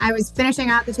I was finishing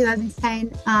out the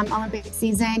 2010 Olympic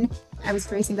season. I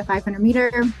was racing the 500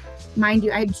 meter. Mind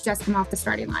you, I had just come off the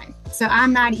starting line. So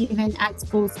I'm not even at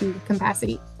full speed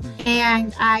capacity.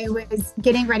 And I was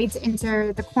getting ready to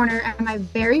enter the corner at my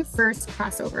very first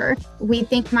crossover. We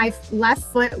think my left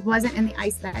foot wasn't in the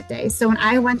ice that day. So when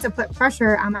I went to put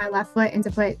pressure on my left foot and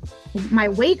to put my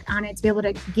weight on it to be able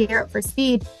to gear up for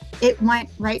speed, it went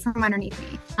right from underneath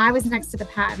me. I was next to the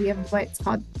pad. We have what's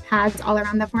called pads all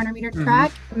around the 400 meter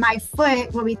track. My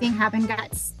foot, what we think happened,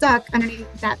 got stuck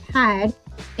underneath that pad.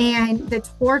 And the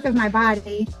torque of my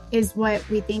body is what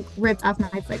we think ripped off my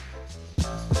foot.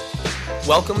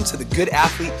 Welcome to the Good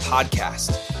Athlete Podcast,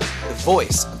 the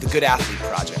voice of the Good Athlete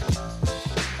Project.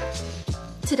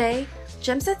 Today,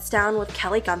 Jim sits down with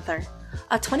Kelly Gunther,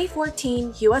 a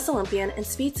 2014 U.S. Olympian in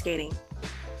speed skating.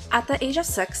 At the age of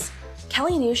 6,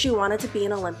 Kelly knew she wanted to be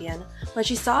an Olympian when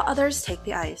she saw others take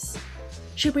the ice.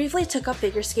 She briefly took up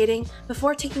figure skating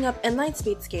before taking up inline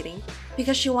speed skating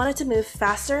because she wanted to move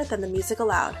faster than the music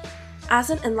allowed. As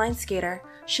an inline skater,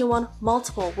 she won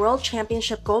multiple World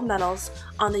Championship gold medals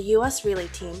on the U.S. relay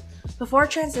team before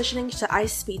transitioning to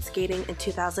ice speed skating in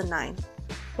 2009.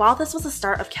 While this was the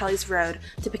start of Kelly's road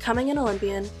to becoming an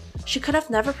Olympian, she could have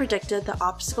never predicted the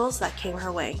obstacles that came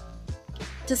her way.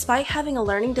 Despite having a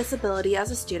learning disability as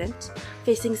a student,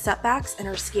 facing setbacks in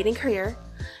her skating career,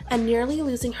 and nearly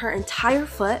losing her entire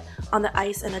foot on the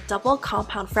ice in a double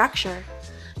compound fracture,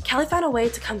 Kelly found a way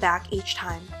to come back each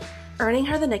time, earning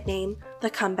her the nickname the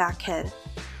Comeback Kid.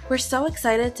 We're so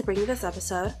excited to bring you this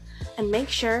episode, and make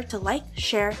sure to like,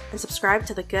 share, and subscribe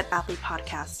to the Good Athlete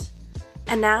Podcast.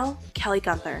 And now, Kelly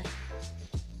Gunther.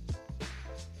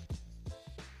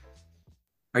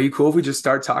 Are you cool if we just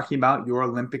start talking about your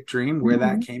Olympic dream, where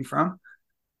that came from?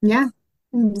 Yeah,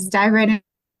 just dive right in.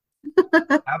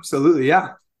 Absolutely,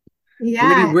 yeah.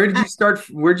 Yeah. Where did you start?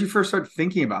 Where did you first start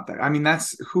thinking about that? I mean,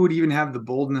 who would even have the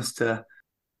boldness to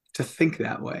think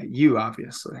that way? You,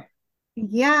 obviously.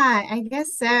 Yeah, I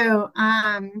guess so.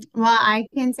 Well, I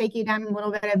can take you down a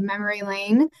little bit of memory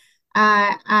lane.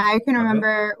 I can Love it.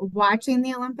 remember watching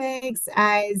the Olympics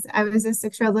as I was a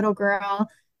 6-year-old little girl.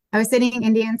 I was sitting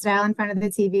Indian style in front of the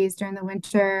TVs during the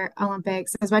Winter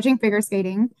Olympics. I was watching figure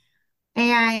skating,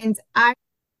 and I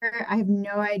have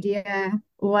no idea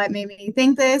what made me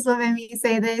think this, what made me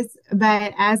say this,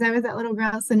 but as I was that little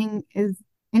girl sitting as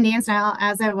Indian style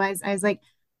as I was like,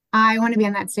 I want to be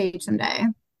on that stage someday.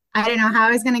 I didn't know how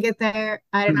I was going to get there.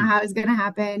 I didn't know how it was going to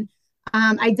happen.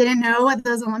 I didn't know what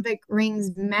those Olympic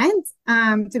rings meant,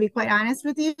 to be quite honest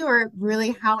with you, or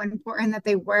really how important that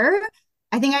they were.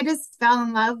 I think I just fell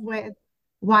in love with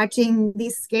watching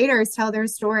these skaters tell their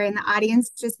story and the audience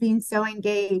just being so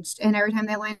engaged. And every time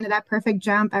they landed that perfect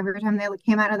jump, every time they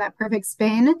came out of that perfect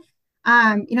spin,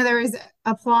 there was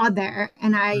applaud there.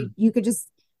 And you could just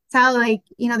tell,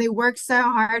 they worked so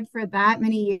hard for that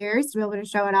many years to be able to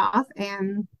show it off.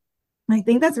 And I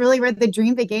think that's really where the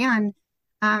dream began,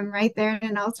 right there.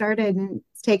 And it all started, and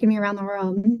it's taken me around the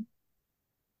world.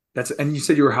 And you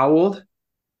said you were how old?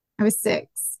 I was 6.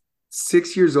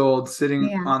 6 years old, sitting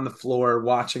Yeah. on the floor,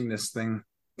 watching this thing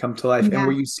come to life. Yeah. And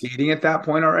were you skating at that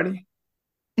point already?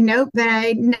 Nope, but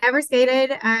I never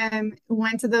skated.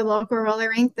 Went to the local roller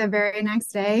rink the very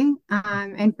next day.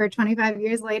 And for 25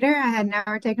 years later, I had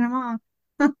never taken them off.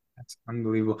 That's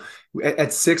unbelievable.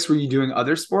 At 6, were you doing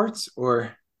other sports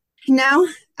or? No,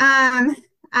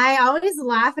 I always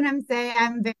laugh and say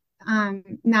I'm very,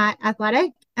 not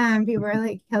athletic. People are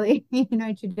like, Kelly, you know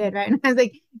what you did, right? And I was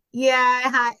like, yeah, I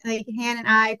had like hand and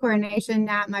eye coordination,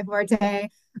 not my forte.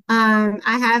 I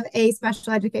have a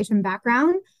special education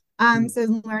background.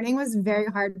 So learning was very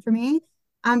hard for me.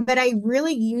 But I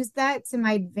really used that to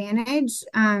my advantage.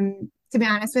 To be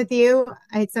honest with you,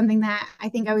 it's something that I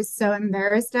think I was so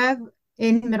embarrassed of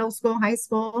in middle school, high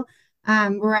school,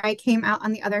 where I came out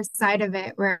on the other side of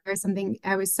it, where something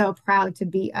I was so proud to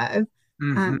be of.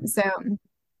 So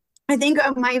I think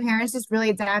my parents just really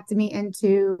adapted me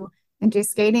into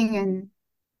skating, and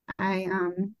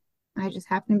I just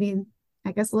happen to be,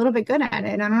 I guess, a little bit good at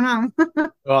it. I don't know.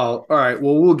 Well, all right.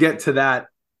 Well, we'll get to that.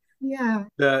 Yeah.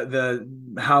 The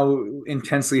how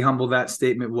intensely humble that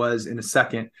statement was in a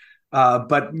second.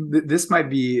 But this might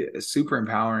be super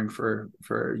empowering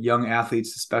for young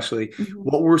athletes, especially.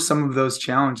 What were some of those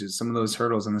challenges, some of those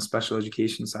hurdles on the special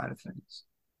education side of things?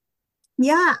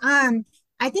 Yeah.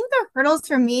 I think the hurdles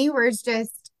for me were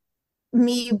just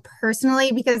me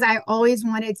personally, because I always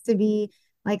wanted to be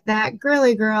like that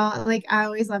girly girl. Like, I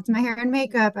always loved my hair and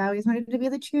makeup. I always wanted to be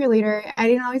the cheerleader. I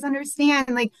didn't always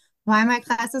understand why my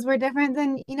classes were different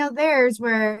than, theirs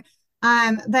were.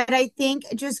 But I think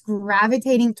just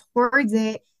gravitating towards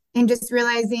it and just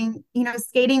realizing,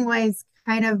 skating was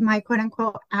kind of my quote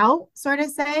unquote out, sort of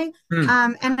say.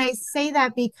 Hmm. And I say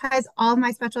that because all of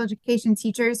my special education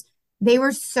teachers, they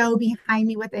were so behind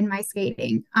me within my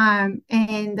skating. And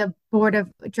the board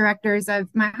of directors of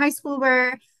my high school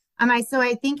were. So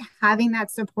I think having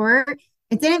that support,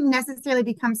 it didn't necessarily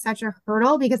become such a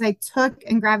hurdle because I took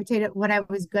and gravitated what I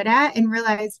was good at and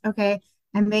realized, okay,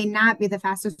 I may not be the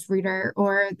fastest reader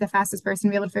or the fastest person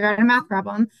to be able to figure out a math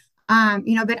problem.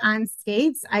 But on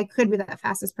skates, I could be the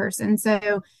fastest person.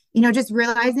 So, just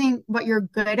realizing what you're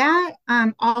good at,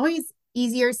 always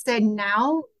easier said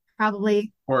now,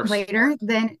 probably Of course. later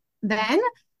than then.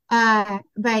 But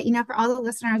for all the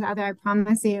listeners out there, I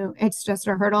promise you, it's just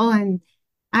a hurdle. And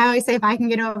I always say, if I can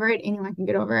get over it, anyone can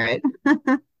get over it.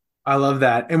 I love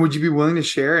that. And would you be willing to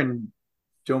share, and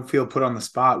don't feel put on the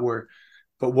spot,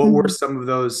 but what were Mhm. some of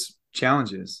those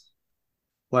challenges?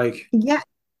 Like, Yeah,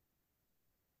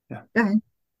 yeah. go ahead.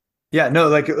 Yeah, no,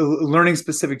 like learning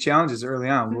specific challenges early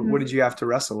on. What Mhm. did you have to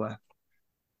wrestle with?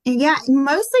 Yeah,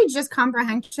 mostly just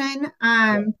comprehension,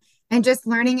 Yeah. and just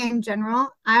learning in general.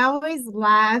 I always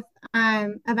laugh.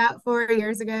 About 4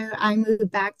 years ago, I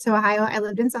moved back to Ohio. I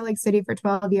lived in Salt Lake City for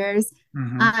 12 years.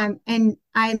 Hmm. And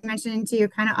I mentioned to you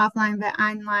kind of offline, but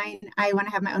online, I want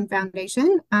to have my own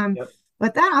foundation. Yep.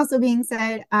 With that also being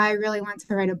said, I really want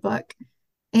to write a book.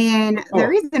 And the Oh,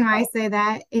 reason why I say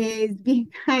that is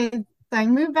because I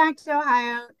moved back to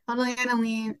Ohio, totally on a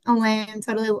limb,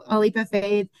 totally a leap of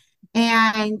faith.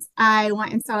 And I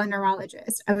went and saw a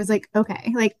neurologist. I was like,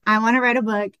 okay, like I want to write a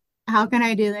book. How can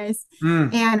I do this?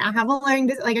 mm, And I have a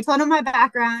like I told him my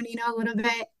background, a little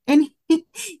bit. And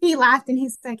he laughed and he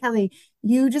said, Kelly,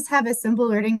 you just have a simple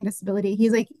learning disability.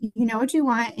 He's like, you know what you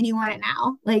want and you want it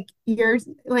now. Like you're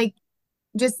like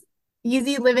just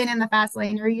easy living in the fast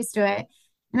lane. You're used to it.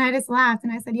 And I just laughed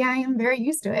and I said, yeah, I am very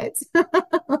used to it.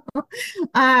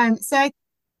 So I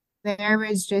there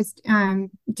was just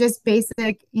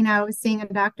basic, seeing a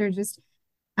doctor, just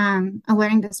a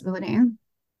learning disability.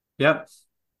 yep.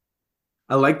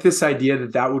 I like this idea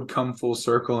that would come full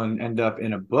circle and end up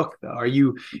in a book, though.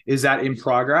 Is that in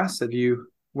progress?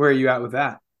 Where are you at with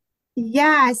that?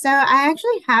 Yeah, so I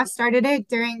actually have started it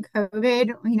during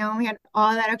COVID, when we had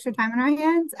all that extra time on our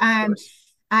hands. Of course.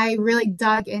 I really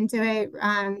dug into it,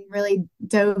 really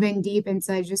dove in deep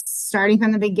into just starting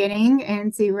from the beginning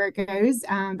and see where it goes.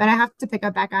 But I have to pick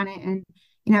up back on it and,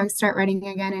 start writing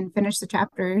again and finish the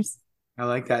chapters. I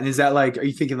like that. And is that like, are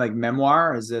you thinking like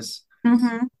memoir? Or is this?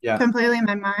 Yeah, Completely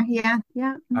memoir. Yeah,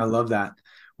 yeah. I love that,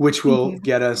 which Thank will you.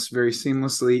 get us very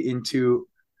seamlessly into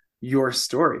your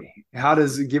story. How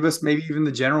does it give us maybe even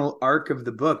the general arc of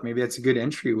the book? Maybe that's a good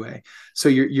entryway. So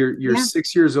you're Yeah.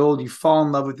 6 years old, you fall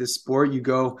in love with this sport, you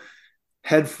go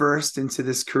head first into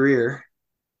this career.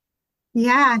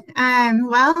 Yeah.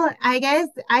 Well, I guess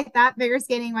I thought figure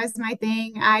skating was my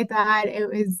thing. I thought it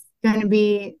was going to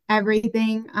be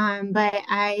everything. But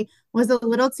I was a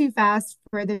little too fast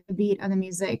for the beat of the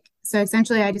music. So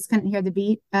essentially, I just couldn't hear the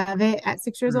beat of it at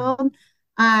 6 years Hmm. old.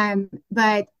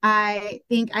 But I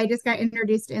think I just got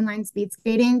introduced to inline speed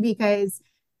skating because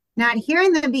not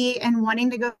hearing the beat and wanting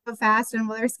to go fast in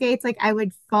roller skates, like I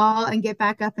would fall and get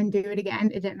back up and do it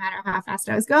again. It didn't matter how fast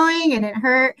I was going and it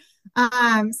hurt.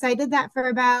 So I did that for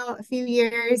about a few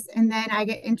years and then I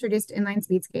get introduced to inline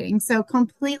speed skating. So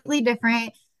completely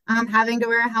different. Having to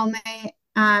wear a helmet,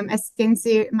 a skin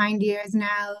suit, mind you, is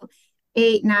now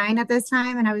 8, 9 at this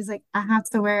time. And I was like, I have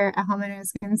to wear a helmet and a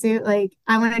skin suit. Like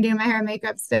I want to do my hair and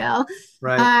makeup still.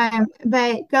 Right.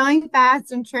 But going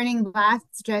fast and turning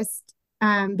left just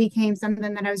became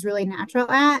something that I was really natural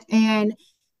at. And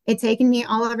it taken me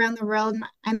all around the world.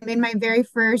 I made my very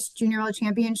first junior world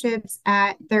championships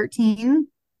at 13.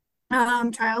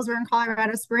 Trials were in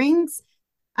Colorado Springs.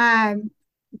 Um,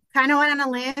 Kind of went on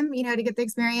a limb, to get the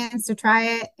experience to try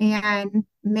it and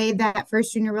made that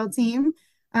first junior world team.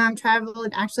 Traveled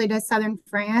actually to southern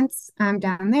France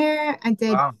down there. I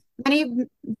did Wow. many,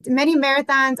 many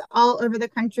marathons all over the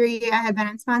country. I had been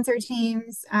on sponsor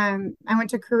teams. I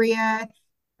went to Korea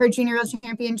for junior world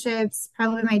championships,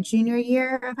 probably my junior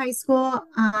year of high school.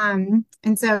 And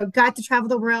so got to travel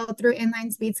the world through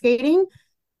inline speed skating.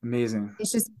 Amazing.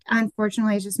 It's just,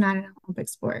 unfortunately, it's just not an Olympic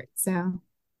sport. So,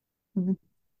 mhm.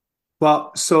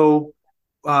 Well, so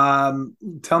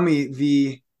tell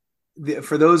me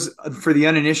for the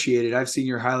uninitiated, I've seen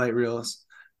your highlight reels.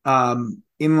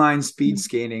 Inline speed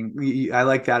skating. I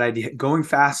like that idea. Going Yeah.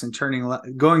 fast and turning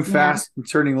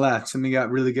left. Something you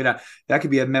got really good at. That could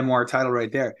be a memoir title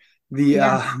right there. The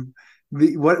Yeah.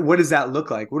 what does that look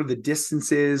like? What are the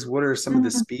distances? What are some of the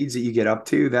Mhm. speeds that you get up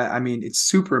to? That I mean, it's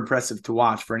super impressive to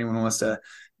watch for anyone who wants to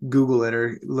Google it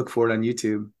or look for it on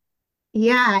YouTube.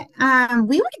 Yeah,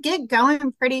 we would get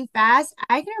going pretty fast.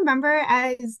 I can remember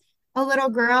as a little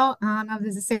girl, I don't know if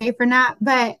this is safe or not,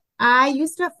 but I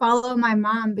used to follow my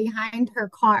mom behind her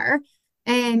car,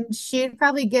 and she'd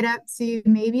probably get up to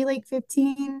maybe like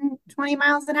 15, 20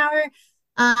 miles an hour.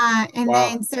 And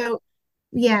then Wow. so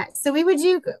yeah, so we would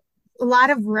do a lot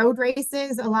of road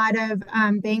races, a lot of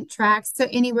bank tracks. So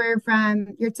anywhere from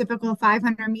your typical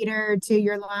 500-meter to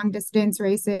your long distance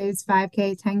races,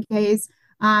 5K, 10Ks.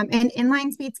 And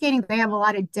inline speed skating, they have a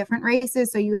lot of different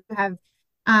races. So you have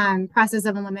process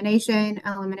of elimination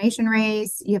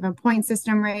race, you have a point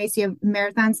system race, you have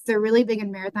marathons. They're really big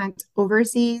in marathons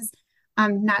overseas,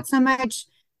 not so much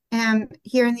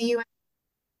here in the US.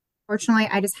 Fortunately,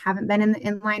 I just haven't been in the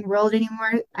inline world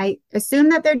anymore. I assume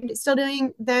that they're still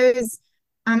doing those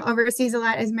overseas a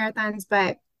lot as marathons,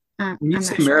 but When you I'm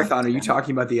say not sure. marathon, are you So,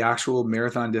 talking about the actual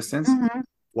marathon distance? mhm.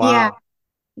 Yeah, Wow.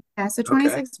 yeah. So Okay.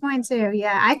 26.2.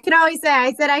 Yeah, I could always say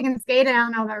I said I can skate. I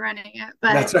don't know about running it,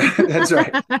 That's right. That's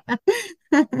right.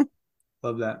 but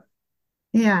Love that.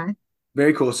 yeah.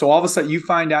 Very cool. So all of a sudden you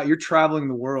find out you're traveling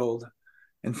the world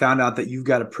and found out that you've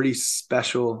got a pretty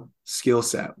special skill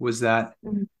set. Was that,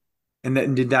 and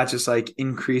then did that just like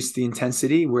increase the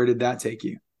intensity? Where did that take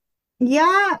you?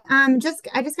 Yeah, just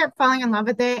I just kept falling in love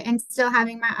with it and still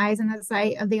having my eyes on the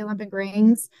sight of the Olympic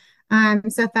rings.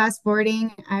 So fast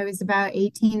forwarding, I was about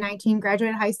 18, 19,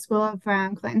 graduated high school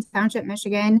from Clinton Township,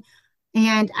 Michigan.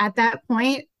 And at that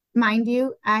point, mind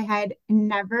you, I had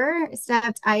never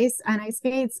stepped ice on ice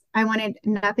skates. I wanted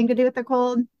nothing to do with the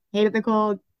cold, hated the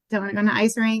cold, don't want to go to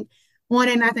ice rink,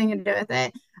 wanted nothing to do with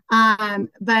it.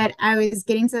 But I was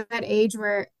getting to that age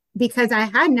where because I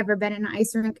had never been in an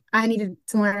ice rink, I needed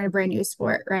to learn a brand new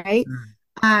sport, right?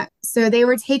 Mm. So they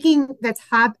were taking the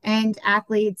top end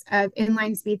athletes of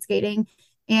inline speed skating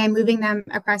and moving them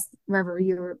across wherever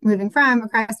you were moving from,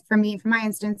 across from me, from my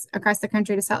instance, across the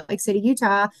country to Salt Lake City,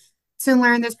 Utah, to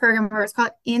learn this program where it's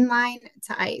called Inline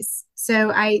to Ice.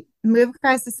 So I moved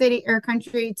across the city or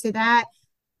country to that,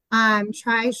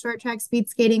 try short track speed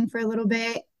skating for a little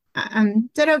bit.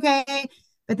 Did okay,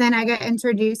 but then I got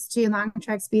introduced to long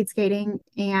track speed skating,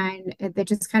 and that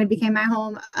just kind of became my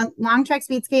home. Long track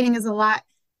speed skating is a lot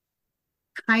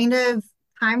kind of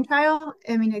time trial.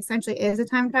 I mean, it essentially is a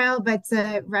time trial, but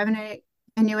to revenue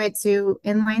it to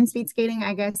inline speed skating,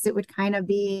 I guess it would kind of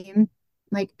be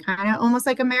like kind of almost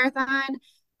like a marathon.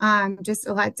 Just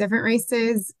a lot different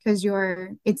races because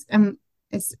it's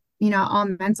all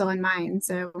mental and mind.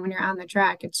 So when you're on the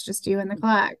track, it's just you and the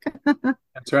clock.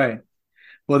 That's right.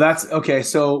 Well, that's okay.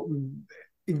 So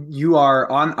you are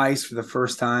on ice for the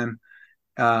first time.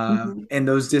 Mhm. And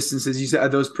those distances, you said, are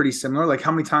those pretty similar? Like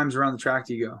how many times around the track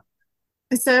do you go?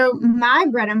 So my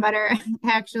bread and butter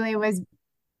actually was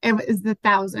it was the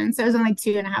 1,000. So it was only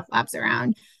 2.5 laps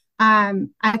around.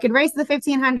 I could race the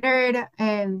 1,500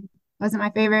 and wasn't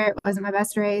my favorite, wasn't my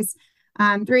best race.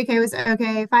 3K was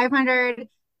okay. 500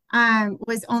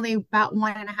 was only about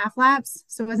 1.5 laps,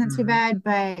 so it wasn't too Mhm. bad.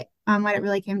 But what it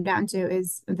really came down to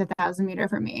is the 1,000 meter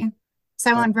for me.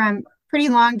 So I Oh, went from pretty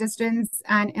long distance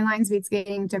on inline speed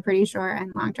skating to pretty short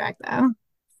and long track though.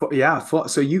 yeah.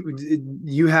 So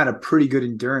you had a pretty good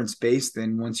endurance base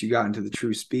then once you got into the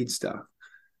true speed stuff.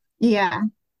 Yeah.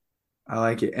 I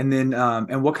like it. And then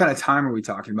and what kind of time are we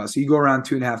talking about? So you go around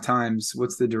 2.5 times.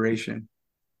 What's the duration?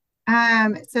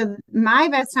 So my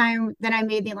best time that I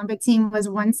made the Olympic team was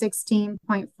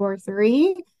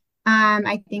 116.43.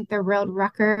 I think the world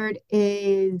record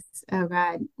is, oh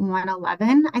God,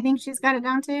 111. I think she's got it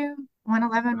down to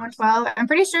 111, Nice. 112. I'm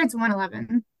pretty sure it's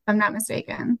 111, if I'm not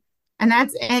mistaken. And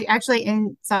that's actually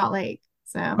in Salt Lake.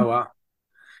 Oh So, wow.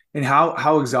 And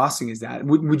how exhausting is that?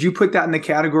 Would you put that in the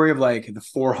category of like the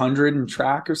 400 and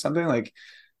track or something? Like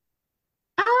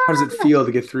how does it um, feel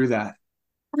to get through that?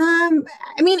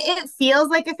 I mean, it feels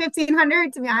like a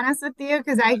 1,500 to be honest with you,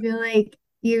 because I feel like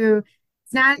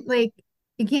it's not like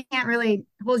you can't really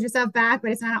hold yourself back,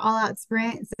 but it's not an all-out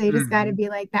sprint. So you just got to Mhm. be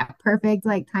like that perfect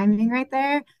like timing right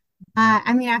there.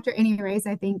 I mean, after any race,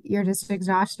 I think you're just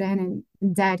exhausted and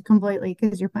dead completely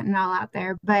because you're putting it all out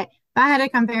there. But if I had to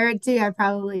compare it to, I'd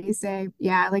probably say,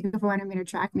 yeah, like a 400-meter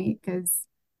track meet because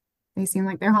they seem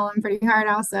like they're hauling pretty hard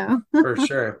also. For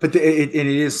sure. But it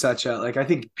is such a like I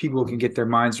think people can get their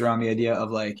minds around the idea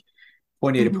of like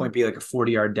point A to Mhm. point B, like a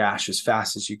 40-yard dash as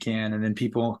fast as you can. And then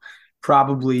people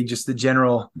probably just the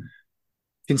general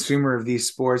consumer of these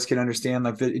sports can understand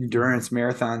like the endurance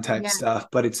marathon type Yeah, stuff.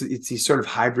 But it's these sort of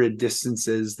hybrid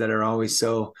distances that are always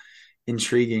so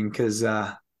intriguing because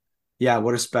yeah,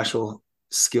 what a special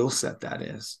skill set that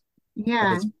is. And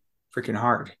yeah, it's freaking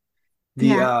hard. The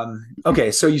yeah.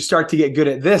 okay, so you start to get good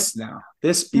at this now.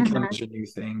 this Mhm. becomes your new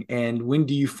thing? And when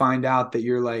do you find out that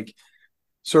you're like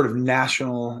sort of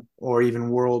national or even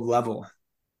world level?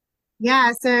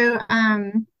 Yeah, so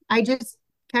I just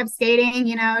kept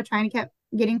skating, trying to keep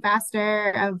getting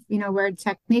faster of, where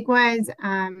technique was,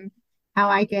 how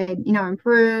I could,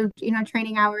 improve,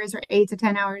 training hours or 8 to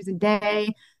 10 hours a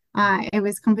day. It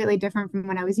was completely different from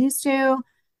what I was used to.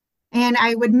 And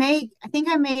I think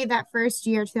I made that first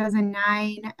year,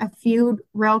 2009, a few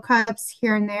Rail Cups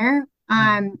here and there.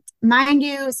 Mind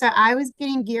you, so I was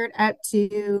getting geared up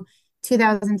to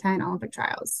 2010 Olympic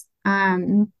trials.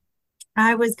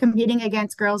 I was competing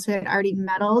against girls who had already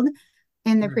medaled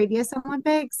in the Mm, previous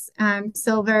Olympics.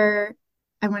 Silver,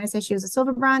 I want to say she was a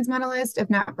silver bronze medalist, if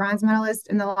not bronze medalist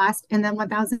in the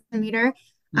 1000 meter,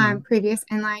 mm, previous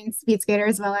inline speed skater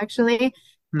as well, actually.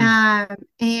 mm.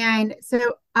 And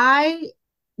so I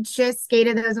just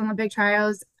skated those Olympic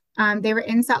trials. They were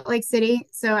in Salt Lake City,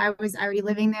 so I was already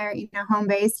living there, home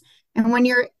based. And when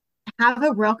you're have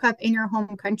a World Cup in your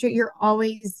home country, you're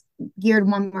always geared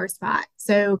one more spot.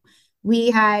 So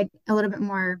we had a little bit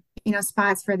more,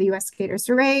 spots for the U.S. skaters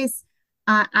to race.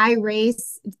 I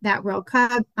raced that World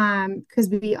Cup because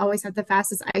we always have the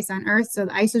fastest ice on earth. So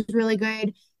the ice was really good.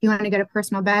 If you want to get a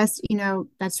personal best,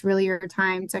 that's really your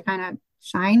time to kind of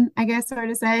shine, I guess, so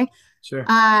to say. Sure.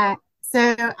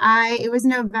 So it was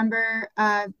November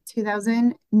of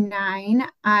 2009.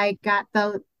 I got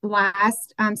the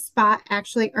last spot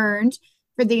actually earned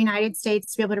for the United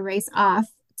States to be able to race off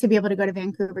to be able to go to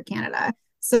Vancouver, Canada.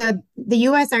 So the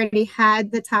US already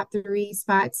had the top three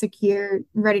spots secured,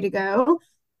 ready to go.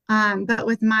 But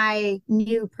with my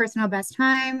new personal best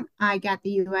time, I got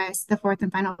the US the fourth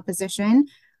and final position.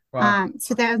 Wow.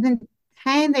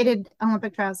 2010, they did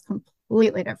Olympic trials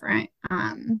completely different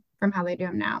from how they do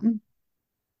them now.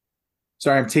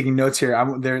 Sorry, I'm taking notes here.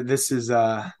 I'm there. This is You're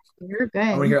I want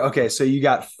to good. hear. Okay, so you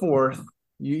got fourth.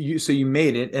 So you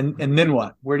made it, and then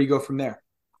what? Where do you go from there?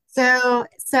 So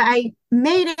I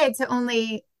made it to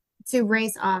only to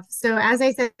race off. So as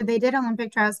I said, they did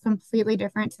Olympic trials completely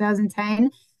different 2010.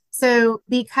 So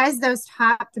because those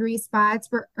top three spots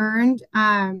were earned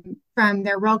from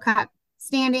their World Cup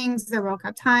standings, their World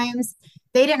Cup times,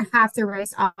 they didn't have to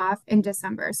race off in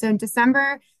December. So in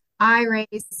December, I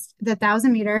raced the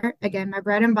 1,000 meter, again, my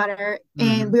bread and butter,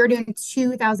 and Hmm. we were doing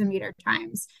 2,000 meter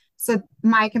times. So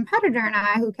my competitor and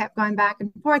I, who kept going back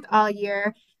and forth all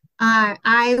year,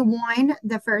 I won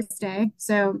the first day.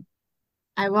 So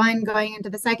I won going into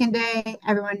the second day.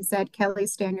 Everyone said, Kelly,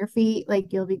 stand your feet,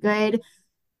 like you'll be good.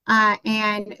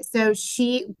 And so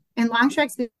in long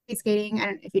track speed skating,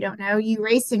 and if you don't know, you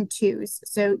race in twos.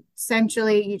 So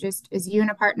essentially, you just, as you and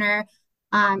a partner,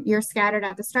 you're scattered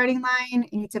at the starting line,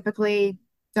 and you typically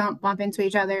don't bump into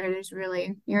each other.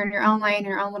 You're in your own lane,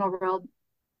 your own little world,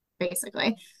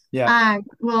 basically. Yeah.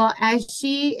 Well, as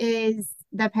she is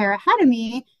the pair ahead of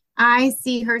me, I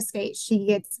see her skate. She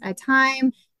gets a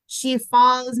time. She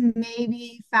falls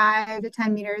maybe 5 to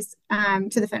 10 meters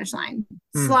to the finish line,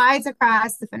 Mm, slides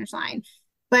across the finish line,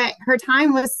 but her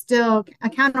time was still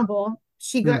accountable.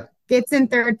 mm, Gets in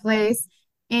third place.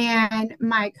 And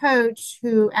my coach,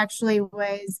 who actually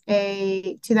was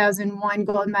a 2001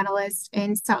 gold medalist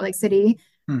in Salt Lake City,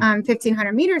 mm.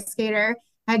 1500 meter skater,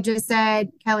 had just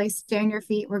said, Kelly, stand your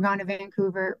feet. We're going to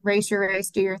Vancouver. Race your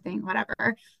race, do your thing,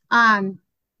 whatever. Um,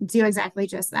 do exactly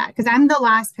just that because I'm the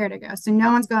last pair to go. So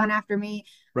no one's going after me.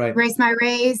 Right. Race my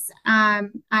race.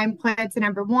 I'm put to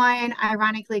number one.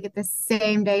 Ironically, get the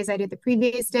same days I did the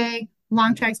previous day.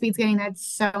 Long track speed skating, that's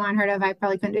so unheard of. I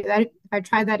probably couldn't do that if I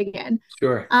tried that again.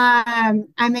 Sure.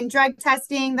 I'm in drug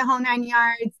testing, the whole 9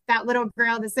 yards. That little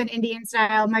girl that's in Indian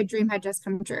style, my dream had just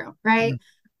come true, right?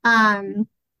 Mm. Um,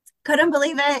 couldn't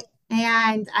believe it.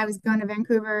 And I was going to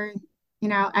Vancouver,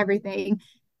 everything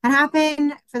had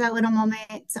happened for that little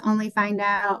moment to only find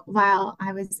out while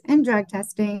I was in drug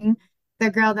testing, the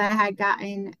girl that had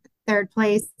gotten third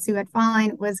place who had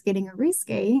fallen was getting a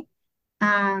reskate.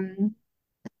 Um,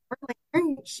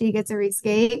 she gets a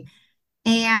reskate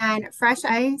and fresh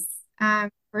ice,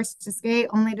 first to skate,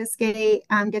 only to skate,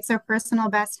 gets her personal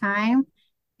best time.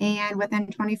 And within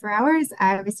 24 hours,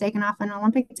 I was taken off an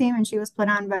Olympic team and she was put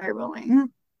on by rolling.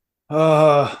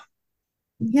 Uh,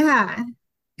 Yeah,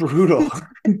 brutal.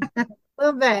 a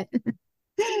little bit.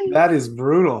 That is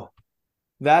brutal.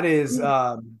 That is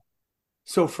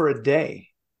so for a day,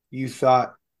 you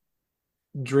thought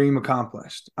dream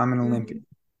accomplished. I'm an Olympian.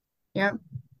 Yep. And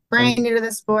Brand new to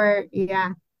the sport.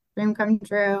 Yeah. Dream come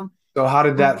true. so how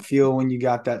did that Um, feel when you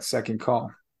got that second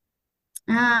call?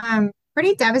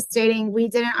 Pretty devastating. We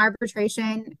did an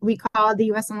arbitration. We called the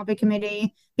U.S. Olympic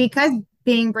Committee because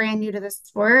being brand new to the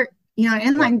sport, Yeah.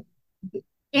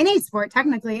 any sport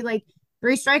technically, like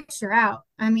three strikes, you're out.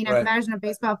 I mean, Right. imagine a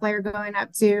baseball player going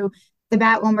up to the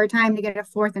bat one more time to get a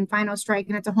fourth and final strike,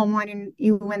 and it's a home run, and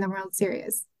you win the World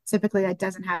Series. Typically, that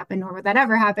doesn't happen, nor would that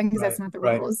ever happen because Right. that's not the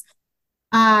Right. rules.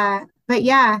 But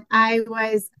yeah, I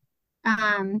was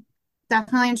um,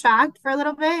 definitely in shock for a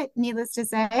little bit, needless to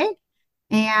say,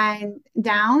 and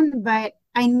down. But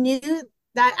I knew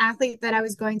that athlete that I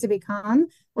was going to become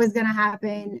was going to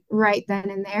happen right then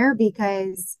and there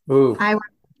because Ooh. I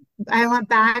I went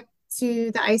back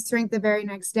to the ice rink the very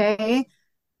next day.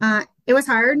 It was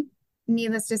hard,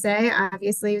 needless to say.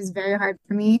 Obviously, it was very hard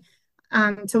for me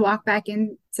to walk back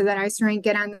into that ice rink,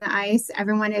 get on the ice.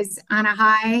 Everyone is on a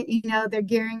high. They're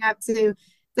gearing up to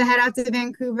head out to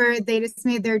Vancouver. They just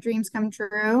made their dreams come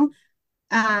true.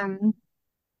 Um,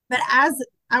 but as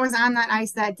I was on that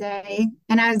ice that day,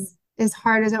 and as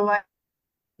hard as it was,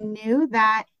 I knew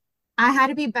that I had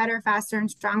to be better, faster, and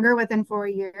stronger within 4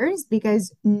 years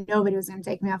because nobody was going to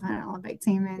take me off on an Olympic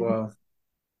team. And Well,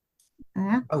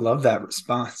 yeah, I love that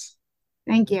response.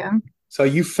 thank you. So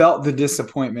you felt the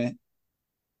disappointment,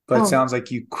 but it Oh, sounds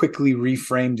like you quickly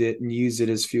reframed it and used it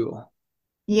as fuel.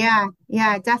 yeah,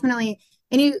 yeah, definitely.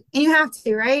 And you have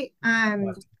to, right?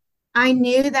 Left. I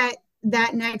knew that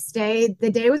that next day, the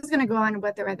day was going to go on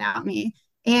with or without me.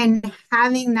 And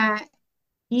having that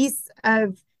piece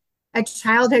of a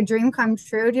childhood dream come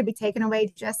true to be taken away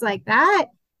just like that.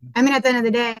 I mean, at the end of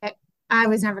the day, I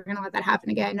was never going to let that happen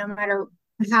again, no matter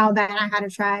how bad I had to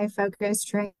try, focus,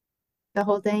 train the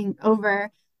whole thing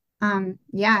over.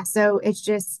 Yeah, so it's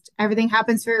just everything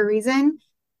happens for a reason.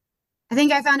 I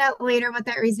think I found out later what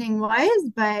that reasoning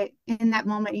was, but in that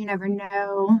moment, you never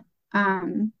know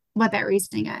what that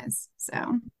reasoning is.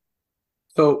 So,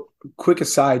 So, quick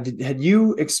aside, had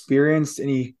you experienced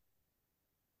any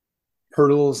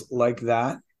hurdles like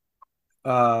that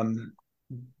um,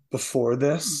 before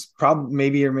this? Probably,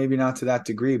 maybe or maybe not to that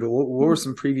degree, but what were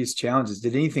some previous challenges?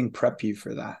 Did anything prep you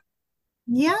for that?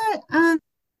 yeah,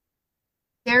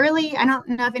 barely. I don't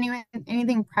know if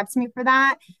anything preps me for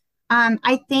that.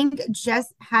 I think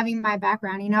just having my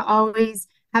background, always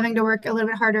having to work a little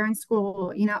bit harder in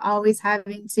school, always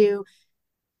having to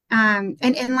and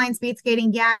inline speed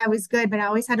skating, yeah, I was good, but I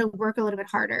always had to work a little bit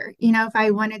harder. If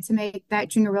I wanted to make that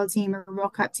junior world team or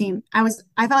World Cup team, I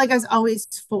felt like I was always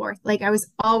fourth. Like I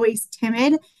was always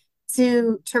timid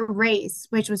to race,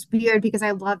 which was weird because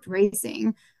I loved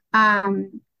racing.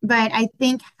 But I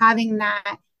think having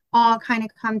that all kind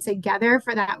of come together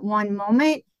for that one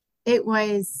moment, it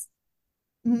was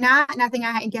nothing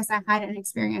I guess I hadn't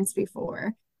experienced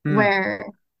before, Hmm. where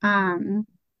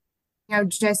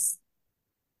just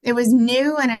it was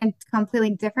new in a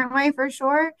completely different way for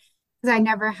sure because I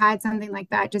never had something like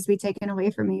that just be taken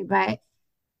away from me. But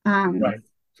um, Right.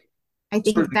 I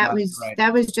think Certainly that not. was Right.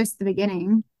 that was just the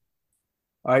beginning.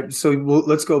 All right. So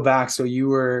let's go back. So you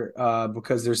were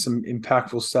because there's some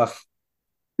impactful stuff.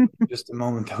 Just a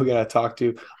moment that we got to talk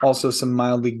to. Also, some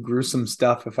mildly gruesome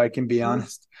stuff, if I can be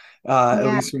honest. At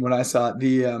Yeah. least from what I saw.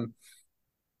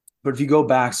 But if you go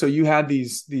back, so you had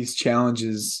these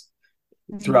challenges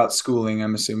Mhm. throughout schooling,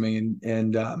 I'm assuming,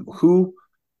 and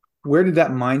where did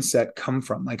that mindset come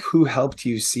from? Like, who helped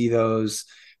you see those?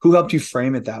 Who helped you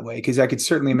frame it that way? Because I could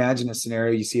certainly imagine a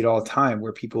scenario you see it all the time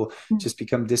where people just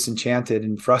become disenchanted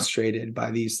and frustrated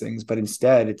by these things, but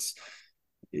instead it's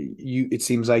you. It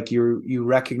seems like you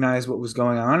recognize what was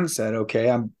going on and said, "Okay,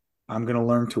 I'm going to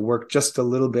learn to work just a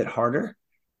little bit harder."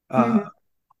 Uh, Mhm.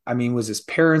 I mean, was this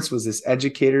parents? Was this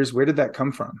educators? Where did that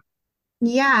come from?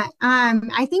 Yeah,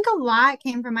 I think a lot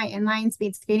came from my inline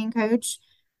speed skating coach,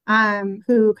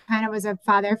 who kind of was a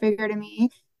father figure to me.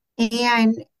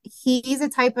 And he's a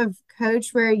type of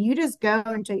coach where you just go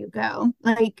until you go.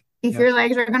 Like if Yeah. your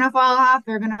legs are gonna fall off,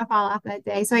 they're gonna fall off that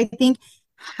day. So I think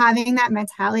having that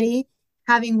mentality,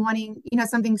 having wanting,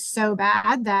 something so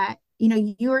bad that,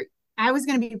 I was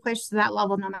gonna be pushed to that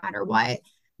level no matter what.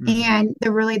 Mm-hmm. And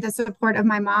the support of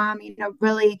my mom,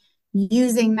 really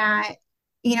using that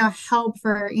help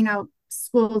for,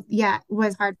 school, yeah,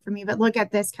 was hard for me. But look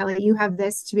at this, Kelly. You have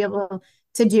this to be able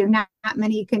to do. Not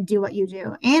many can do what you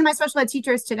do. And my special ed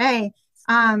teachers today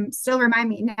still remind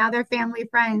me now they're family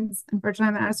friends. Unfortunately,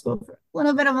 I've been out of school for a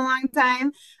little bit of a long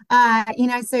time.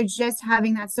 So just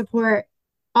having that support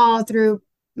all through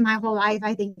my whole life,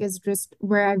 I think is just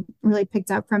where I really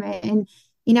picked up from it. And,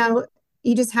 you know,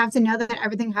 you just have to know that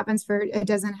everything happens for it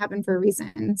doesn't happen for a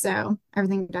reason. So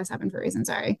everything does happen for a reason.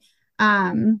 Sorry.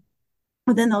 Um,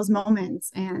 within those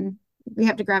moments, and we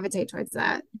have to gravitate towards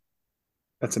that.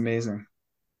 That's amazing.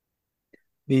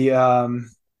 The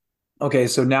Okay,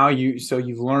 so now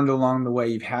you've learned along the way.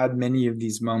 You've had many of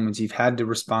these moments. You've had to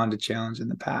respond to challenge in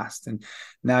the past, and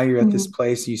now you're at this Mhm.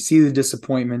 place. You see the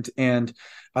disappointment, and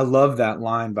I love that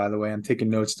line. By the way, I'm taking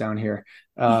notes down here.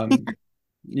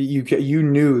 You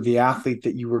knew the athlete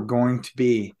that you were going to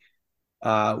be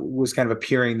was kind of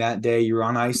appearing that day. You were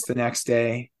on ice the next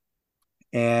day,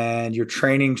 and you're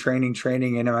training, training,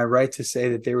 training. And am I right to say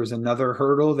that there was another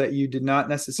hurdle that you did not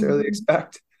necessarily Mhm.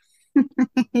 expect?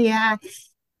 Yeah,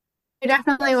 it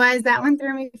definitely was. That one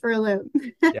threw me for a loop.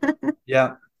 Yeah,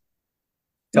 yeah.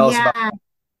 Tell us about. Yeah.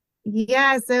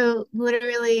 Yeah, so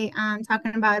literally,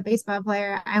 talking about a baseball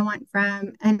player, I went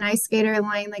from an ice skater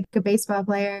line like a baseball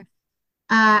player.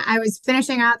 I was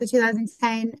finishing out the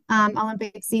 2010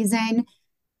 Olympic season.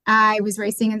 I was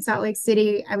racing in Salt Lake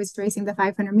City. I was racing the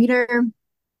 500 meter.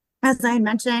 As I had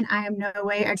mentioned, I am no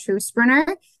way a true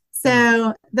sprinter.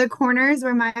 So the corners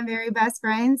were my very best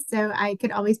friends. So I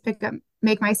could always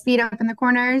make my speed up in the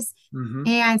corners. Mm-hmm.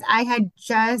 And I had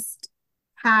just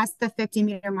passed the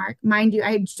 50-meter mark. Mind you,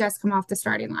 I had just come off the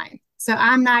starting line. So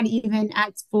I'm not even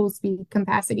at full speed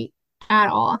capacity at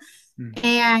all.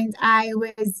 And I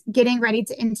was getting ready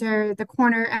to enter the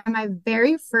corner at my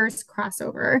very first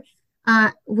crossover.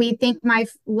 We think my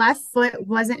left foot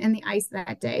wasn't in the ice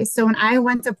that day. So when I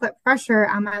went to put pressure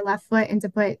on my left foot and to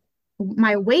put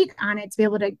my weight on it to be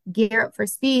able to gear up for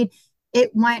speed,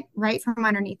 it went right from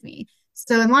underneath me.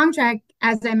 So in long track,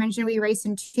 as I mentioned, we race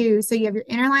in two. So you have your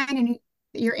inner line and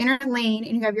your inner lane,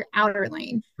 and you have your outer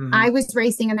lane. Mm-hmm. I was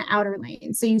racing in the outer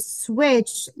lane. So you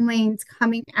switch lanes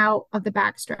coming out of the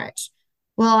backstretch.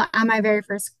 Well, on my very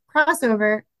first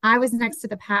crossover, I was next to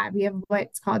the pad. We have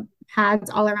what's called pads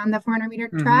all around the 400-meter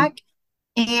Mm-hmm. track.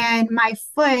 And my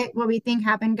foot, what we think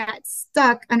happened, got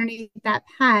stuck underneath that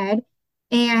pad.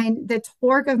 And the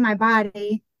torque of my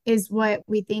body is what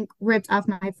we think ripped off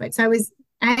my foot. I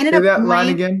ended Say up that line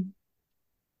laying again.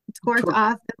 torqued Tor-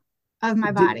 off of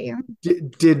my Did body.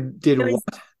 did It was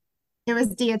what? it was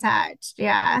detached.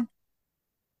 Yeah.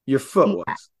 Your foot Yeah.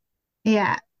 was.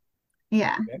 Yeah.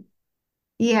 Yeah. Okay.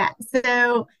 Yeah.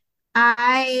 So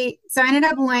I ended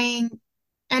up laying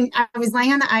and I was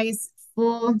laying on the ice,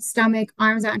 full stomach,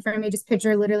 arms out in front of me. Just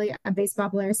picture literally a baseball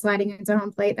player sliding into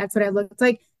home plate. That's what I looked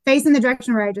like, facing the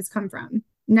direction where I just come from,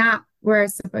 not where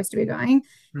it's supposed to be going.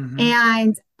 Mm-hmm.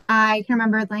 And I can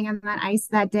remember laying on that ice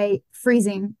that day,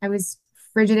 freezing. I was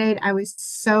frigid. I was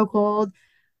so cold.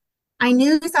 I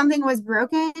knew something was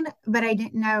broken, but I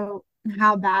didn't know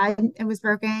how bad it was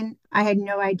broken. I had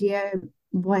no idea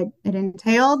what it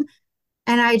entailed.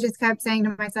 And I just kept saying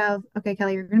to myself, okay,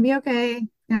 Kelly, you're going to be okay.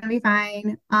 You're going to be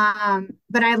fine.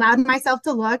 But I allowed myself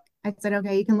to look. I said,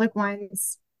 okay, you can look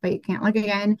once, but you can't look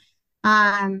again.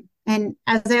 And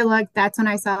as I looked, that's when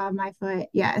I saw my foot,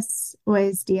 yes,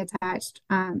 was detached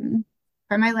from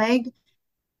my leg.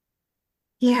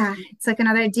 Yeah, took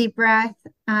another deep breath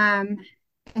and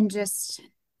just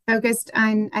focused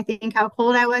on, I think, how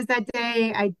cold I was that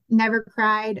day. I never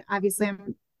cried. Obviously,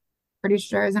 I'm pretty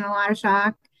sure I was in a lot of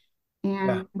shock.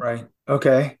 Yeah, And right.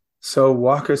 Okay. So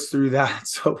walk us through that.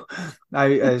 So I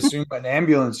assume an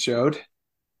ambulance showed.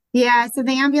 yeah, so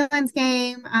the ambulance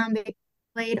came, they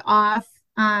laid off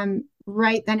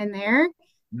right then and there.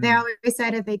 They Mm. always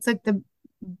said if they took the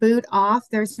boot off,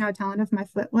 there's no telling if my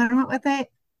foot would have went with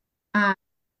it. Um,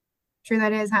 True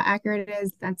that is, how accurate it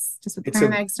is. That's just what the It's a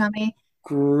paramedics tell me.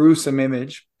 gruesome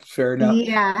image. Fair enough.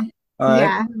 Yeah, All right.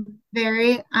 yeah,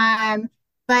 very.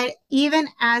 But even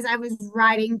as I was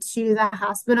riding to the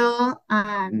hospital,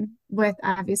 with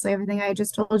obviously everything I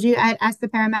just told you, I'd asked the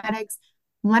paramedics,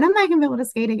 when am I gonna be able to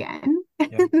skate again?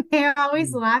 Yeah. They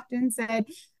always Mm. laughed and said,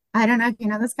 I don't know if you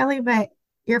know this, Kelly, but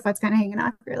your foot's kind of hanging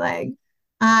off your leg.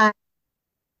 I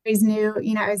always knew,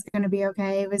 I was gonna be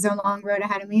okay. It was a long road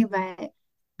ahead of me, but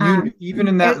You um, even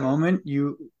in that it, moment,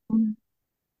 you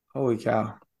holy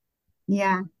cow,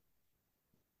 yeah,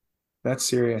 that's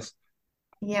serious.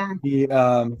 yeah. The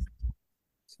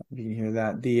you can hear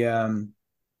that.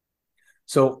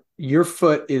 So your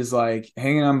foot is like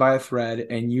hanging on by a thread,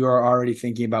 and you are already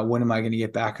thinking about when am I going to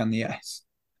get back on the ice?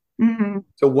 Mhm.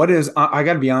 So what is I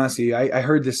got to be honest with you. I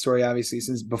heard this story obviously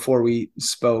since before we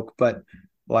spoke, but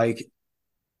like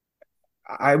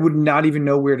I would not even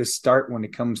know where to start when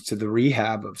it comes to the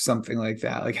rehab of something like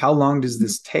that. Like how long does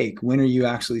this take? When are you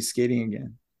actually skating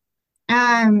again?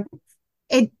 Um,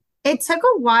 It it took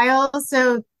a while.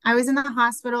 So I was in the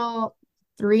hospital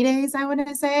 3 days, I want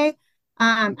to say.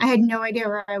 I had no idea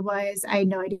where I was. I had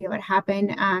no idea what happened.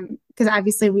 Because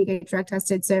obviously we get drug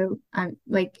tested. So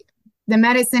like the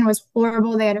medicine was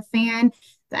horrible. They had a fan at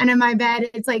the end of my bed.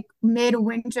 It's like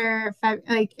midwinter,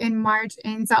 like in March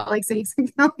in Salt Lake City. So you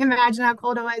can only imagine how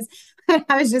cold it was.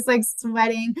 I was just like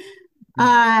sweating.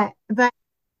 But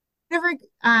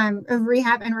of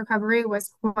rehab and recovery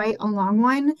was quite a long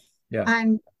one. Yeah.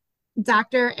 Um,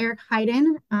 Dr. Eric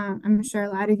Hayden, I'm sure a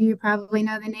lot of you probably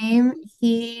know the name.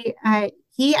 He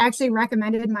actually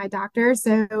recommended my doctor,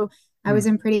 so I was Mm,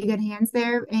 in pretty good hands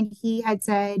there. And he had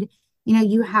said,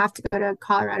 you have to go to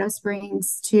Colorado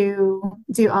Springs to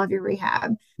do all of your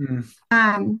rehab.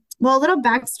 mm, Well, a little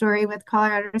backstory with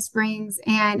Colorado Springs,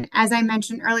 and as I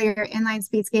mentioned earlier, inline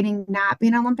speed skating not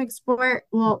being an Olympic sport.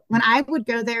 Well, when I would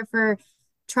go there for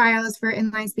trials for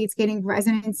inline speed skating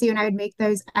residency, when I would make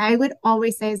those, I would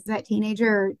always say as that teenager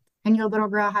or 10-year-old little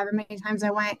girl, however many times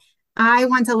I want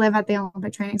to live at the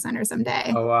Olympic Training Center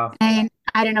someday. oh wow. And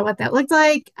I didn't know what that looked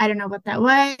like. I didn't know what that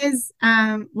was.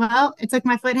 Well, it took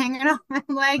my foot hanging off my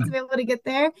leg to be able to get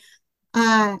there.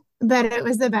 But it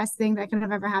was the best thing that could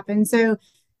have ever happened. So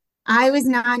I was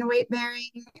non-weight bearing.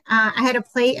 I had a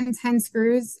plate and 10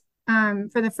 screws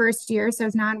for the first year. So I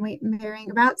was non-weight bearing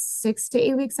about 6 to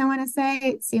 8 weeks, I want to say.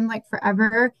 It seemed like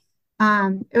forever.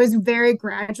 It was very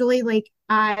gradually, like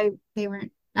I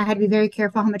had to be very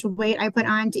careful how much weight I put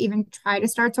on to even try to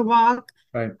start to walk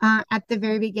Right. at the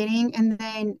very beginning. And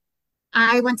then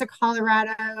I went to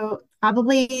Colorado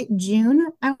probably June,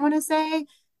 I want to say.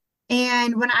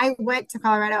 And when I went to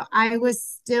Colorado, I was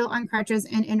still on crutches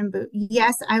and in a boot.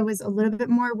 Yes, I was a little bit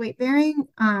more weight bearing,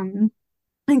 and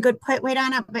could put weight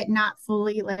on it, but not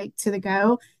fully like to the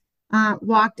go.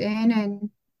 Walked in, and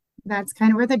that's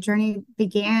kind of where the journey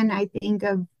began, I think,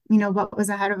 of what was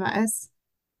ahead of us.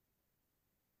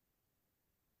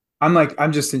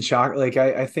 I'm just in shock. Like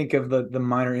I think of the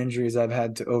minor injuries I've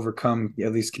had to overcome,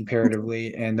 at least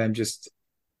comparatively, and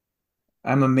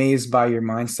I'm amazed by your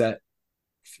mindset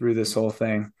through this whole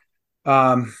thing.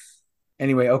 Um,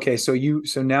 anyway, okay, so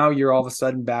now you're all of a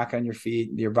sudden back on your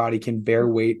feet. Your body can bear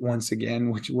weight once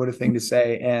again, which what a thing to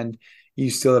say. And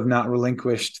you still have not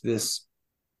relinquished this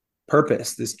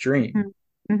purpose, this dream.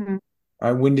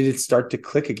 Mm-hmm. When did it start to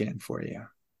click again for you?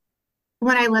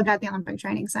 When I lived at the Olympic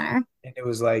Training Center. And it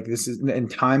was like this is and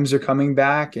times are coming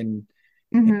back and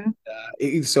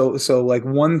Mm-hmm. so like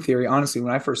one theory, honestly,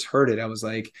 when I first heard it, I was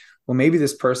like, well, maybe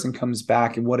this person comes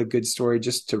back and what a good story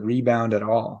just to rebound at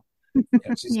all.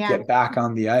 Just Yeah. get back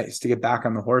on the ice, to get back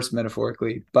on the horse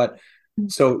metaphorically. But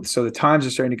so the times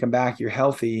are starting to come back, you're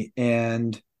healthy,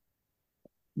 and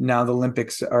now the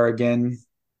Olympics are again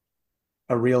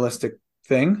a realistic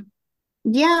thing.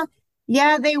 Yeah.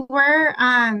 Yeah, they were.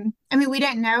 I mean, we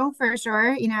didn't know for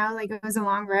sure, like it was a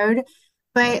long road. Yeah.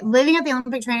 But living at the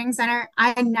Olympic Training Center, I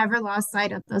had never lost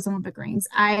sight of those Olympic rings.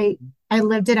 I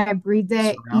lived it, I breathed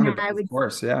it. Surrounded, I of would,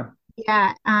 course. Yeah.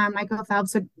 yeah, Michael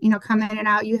Phelps would, come in and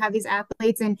out. You have these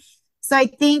athletes. And so I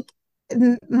think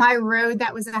my road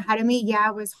that was ahead of me,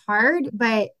 yeah, was hard.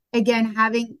 But again,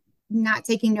 having not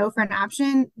taking no for an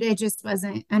option, it just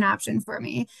wasn't an option for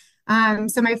me.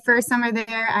 So my first summer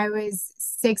there, I was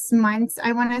 6 months,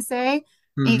 I want to say.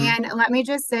 Mm-hmm. And let me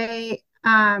just say,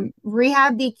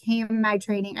 rehab became my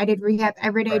training. I did rehab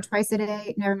every day, Right. twice a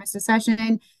day, never missed a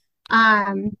session.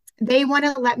 They want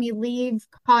to let me leave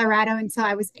Colorado until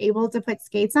I was able to put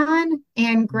skates on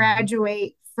and Mm-hmm.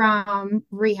 graduate from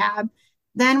rehab.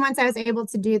 Then once I was able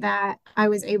to do that, I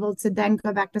was able to then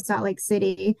go back to Salt Lake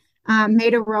City.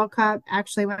 Made a World Cup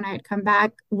actually when I had come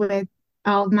back with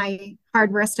all of my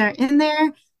hardware stuff in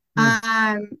there.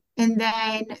 Mm. And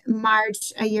then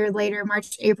March, a year later,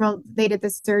 March, April, they did the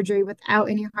surgery without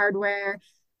any hardware.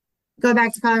 Go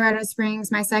back to Colorado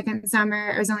Springs, my second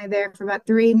summer. I was only there for about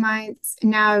 3 months.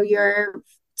 Now you're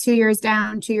 2 years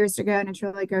down, 2 years to go, and it's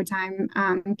really go time,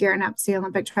 gearing up to the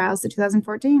Olympic trials to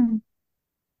 2014.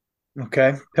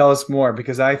 Okay. Tell us more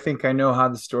because I think I know how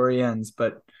the story ends,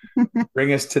 but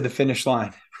bring us to the finish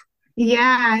line.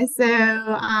 Yeah, so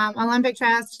Olympic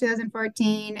trials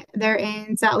 2014, they're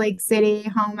in Salt Lake City,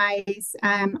 home ice,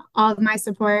 all of my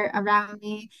support around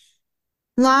me.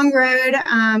 Long road.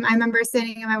 I remember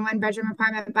sitting in my one bedroom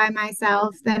apartment by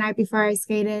myself the night before I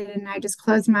skated, and I just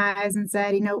closed my eyes and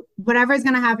said, whatever's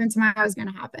going to happen tomorrow is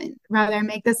going to happen. Rather I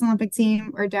make this Olympic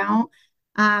team or don't.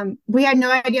 We had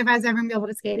no idea if I was ever going to be able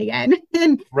to skate again.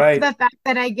 And Right. the fact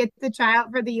that I get the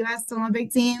tryout for the U.S.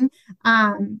 Olympic team,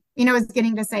 is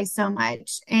getting to say so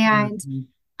much. And Mhm.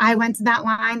 I went to that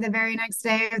line the very next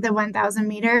day of the 1,000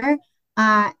 meter.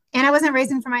 And I wasn't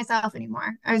racing for myself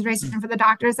anymore. I was racing for the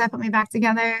doctors that put me back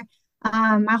together.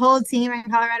 My whole team in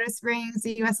Colorado Springs,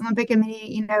 the U.S. Olympic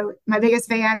Committee, my biggest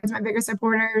fans, my biggest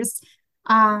supporters,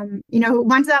 who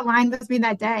went to that line with me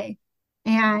that day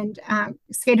and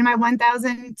skated my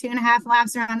 1,000, 2.5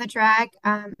 laps around the track.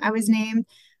 I was named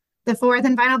the fourth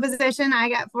and final position. I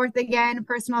got fourth again,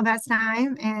 personal best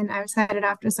time, and I was headed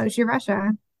off to Sochi,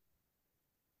 Russia.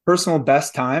 personal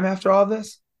best time after all of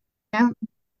this? Yeah.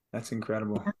 That's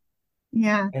incredible.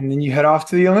 Yeah. And then you head off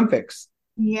to the Olympics.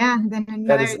 Yeah. Then That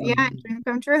another, is yeah, dream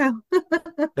come true.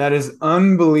 that is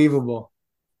unbelievable.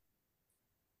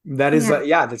 That is Yeah.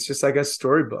 yeah, that's just like a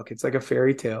storybook. It's like a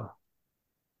fairy tale.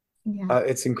 Yeah.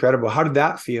 It's incredible. How did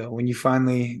that feel when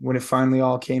when it finally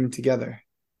all came together?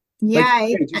 Like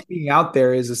Yeah. just being out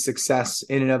there is a success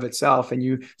in and of itself. And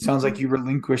you sounds like you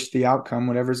relinquished the outcome.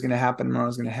 Whatever's going to happen tomorrow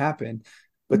is going to happen.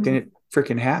 But then Mhm. it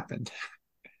freaking happened.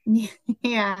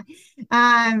 Yeah.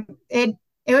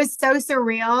 It was so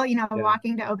surreal, Yeah.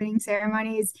 walking to opening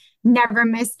ceremonies. Never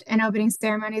missed an opening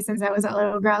ceremony since I was a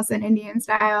little girl, so in Indian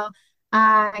style.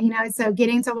 So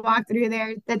getting to walk through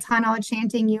there, the tunnel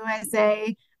chanting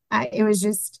USA, it was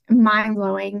just mind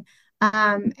blowing.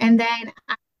 And then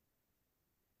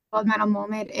gold medal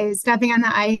moment is stepping on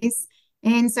the ice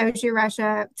in Sochi,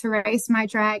 Russia to race my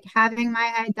track, having my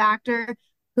head doctor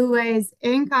who was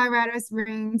in Colorado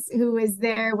Springs, who was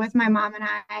there with my mom and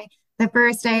I the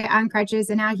first day on crutches,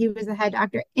 and now he was the head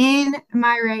doctor in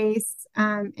my race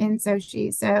in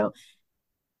Sochi. So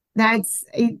that's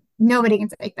nobody can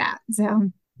take that. So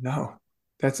No,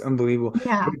 that's unbelievable.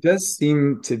 yeah. It does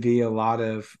seem to be a lot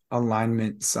of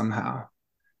alignment somehow.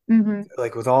 Hmm.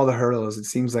 Like with all the hurdles, it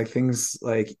seems like things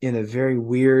like in a very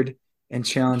weird and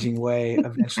challenging way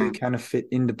eventually Yeah. kind of fit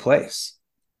into place.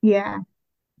 Yeah.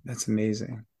 That's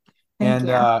amazing. Thank you.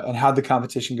 And how'd the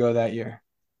competition go that year?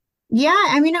 Yeah,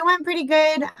 I mean, it went pretty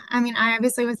good. I mean, I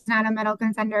obviously was not a medal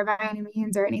contender by any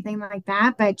means or anything like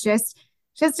that, but just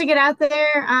to get out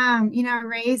there,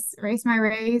 race my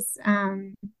race.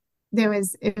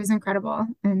 It was incredible.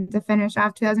 And to finish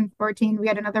off 2014, we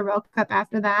had another World Cup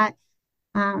after that.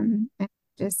 And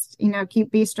just,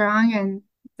 be strong and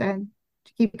then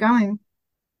to keep going.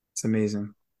 It's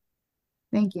amazing.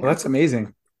 Thank Well, you. that's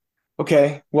amazing.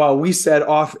 Okay. Well, we said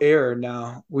off air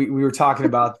now. We were talking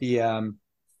about the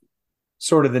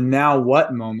sort of the now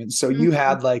what moment. So you Mhm.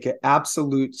 had like an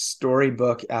absolute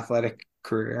storybook athletic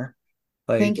career,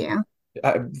 Thank like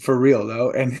you. for real though,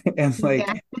 and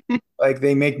Yeah. like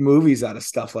they make movies out of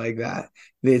stuff like that.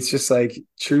 It's just like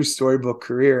true storybook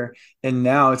career. And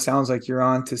now it sounds like you're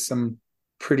on to some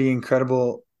pretty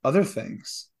incredible other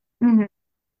things. Mhm.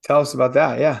 Tell us about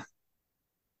that. Yeah.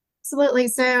 Absolutely.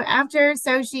 So after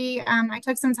Sochi, I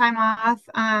took some time off.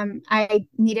 I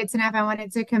needed to know if I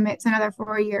wanted to commit to another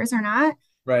 4 years or not.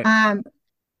 Right. Um,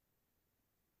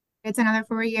 it's another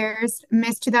 4 years.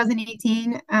 Missed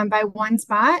 2018 by one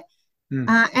spot. Hmm.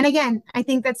 And again, I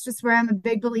think that's just where I'm a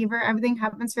big believer. Everything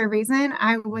happens for a reason.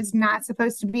 I was not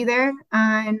supposed to be there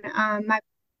on my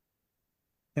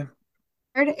Yeah.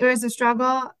 third. It was a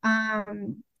struggle.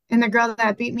 And the girl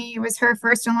that beat me, it was her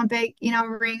first Olympic,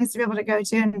 rings to be able to go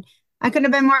to. And I couldn't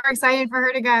have been more excited for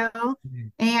her to go.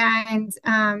 Mhm. And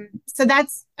so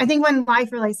that's, I think, when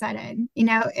life really set in,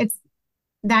 it's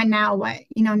that now what,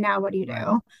 now what do you Right.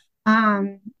 do?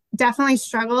 Um, Definitely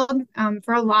struggled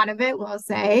for a lot of it, we'll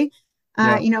say,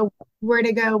 Yeah. where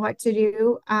to go, what to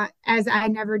do. As I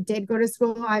never did go to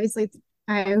school, obviously,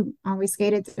 I always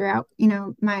skated throughout,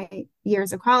 my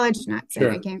years of college, not saying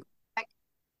I Sure. can't.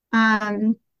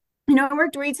 Um,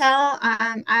 worked retail.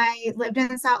 I lived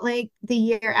in Salt Lake the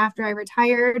year after I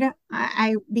retired.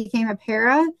 I became a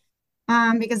para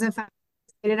because if I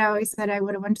always said I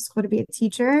would have went to school to be a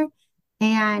teacher.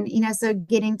 And, so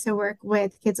getting to work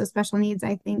with kids with special needs,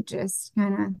 I think just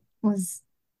kind of was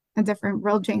a different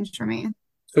world change for me.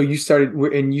 So you started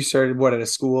what at a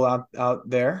school out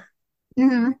there?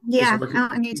 Just Yeah, working.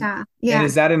 out in Utah. And Yeah.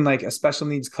 is that in like a special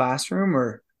needs classroom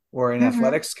or in Hmm.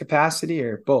 athletics capacity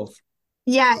or both?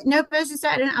 Yeah, nope, I was just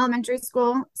at an elementary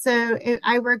school. So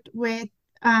I worked with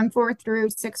fourth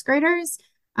through sixth graders,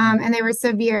 Mm. and they were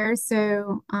severe.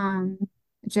 So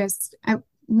just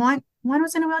one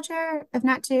was in a wheelchair, if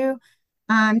not two.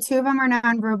 Two of them are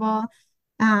nonverbal.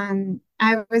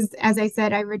 As I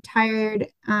said, I retired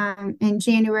in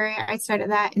January. I started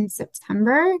that in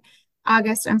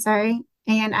August, I'm sorry.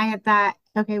 And I had that,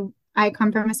 okay, I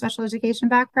come from a special education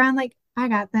background, like I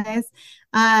got this.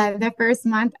 The first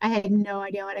month, I had no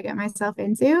idea what I got myself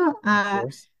into. Of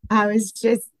course. I was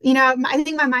just, I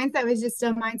think my mindset was just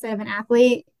still mindset of an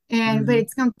athlete, but Hmm.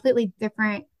 it's completely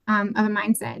different of a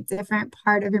mindset, different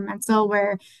part of your mental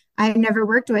where I've never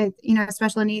worked with,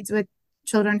 special needs with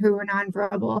children who were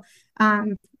nonverbal.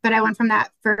 But I went from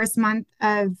that first month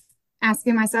of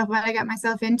asking myself what I got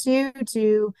myself into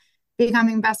to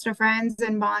becoming best of friends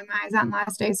and bawling my eyes out on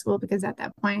last day of school because at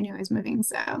that point I knew I was moving.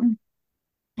 So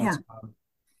yeah. That's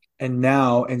and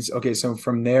now okay, so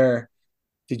from there,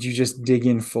 did you just dig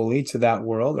in fully to that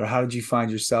world, or how did you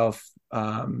find yourself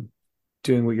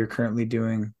doing what you're currently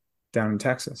doing down in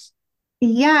Texas?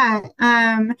 Yeah.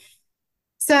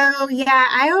 So yeah,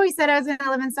 I always said I was going to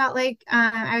live in Salt Lake.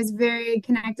 I was very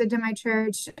connected to my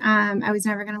church. I was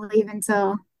never going to leave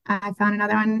until I found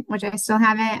another one, which I still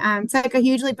haven't. Took a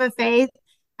huge leap of faith.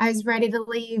 I was ready to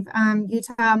leave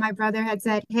Utah. My brother had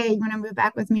said, "Hey, you want to move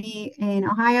back with me in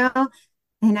Ohio?"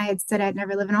 And I had said I'd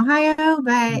never live in Ohio,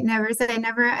 but never say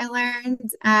never. I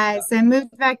learned. So I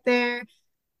moved back there.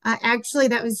 Actually,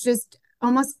 that was just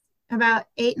almost about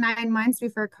 8, 9 months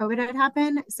before COVID had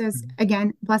happened. So it's,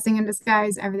 again, blessing in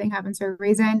disguise. Everything happens for a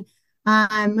reason.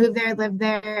 Moved there, lived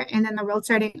there, and then the world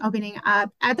started opening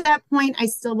up. At that point, I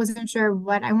still wasn't sure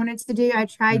what I wanted to do. I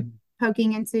tried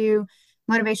poking into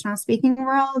motivational speaking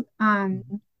world.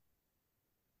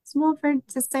 Small for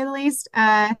to say the least.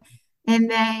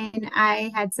 And then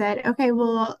I had said, okay,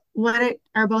 well, what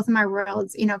are both of my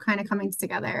worlds, kind of coming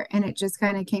together? And it just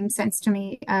kind of came sense to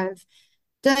me of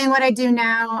doing what I do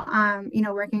now,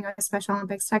 working with Special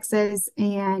Olympics Texas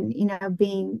and,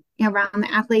 being around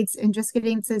the athletes and just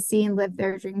getting to see and live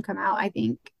their dream come out. I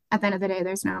think at the end of the day,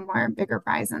 there's no more bigger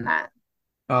prize than that.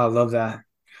 Oh, I love that.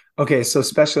 Okay, so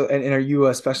and are you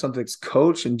a Special Olympics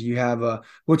coach? And do you have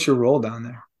what's your role down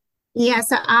there? Yeah,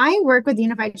 so I work with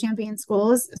Unified Champion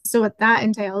schools. So what that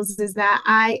entails is that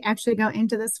I actually go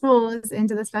into the schools,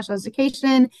 into the special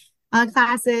education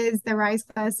classes, the RISE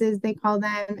classes, they call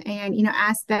them, and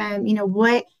ask them,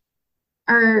 what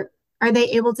are are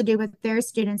they able to do with their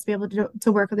students, be able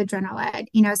to work with a general ed,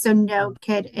 so no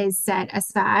kid is set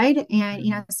aside,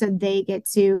 and so they get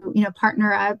to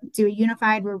partner up, do a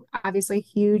unified. We're obviously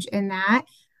huge in that,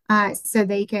 so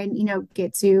they can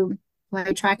get to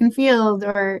play track and field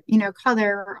or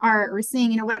color or art or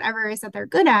sing, whatever it is that they're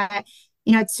good at,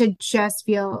 to just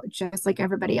feel just like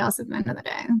everybody else at the end of the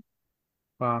day.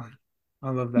 Wow,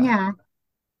 I love that. Yeah.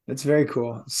 That's very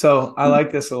cool. So I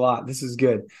like this a lot. This is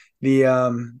good.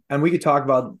 And we could talk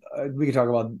about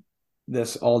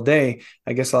this all day.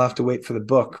 I guess I'll have to wait for the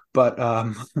book, but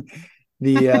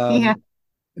the Yeah.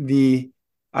 the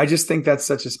I just think that's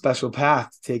such a special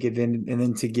path to take it in and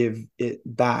then to give it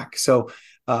back. So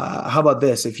how about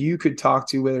this? If you could talk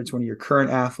to, whether it's one of your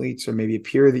current athletes or maybe a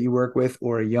peer that you work with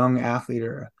or a young athlete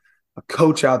or a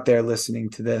coach out there listening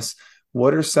to this,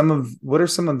 what are some of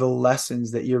the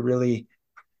lessons that you're really,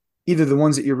 either the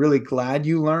ones that you're really glad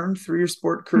you learned through your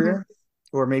sport Mhm. career,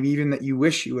 or maybe even that you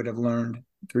wish you would have learned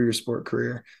through your sport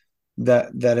career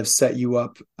that have set you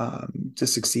up to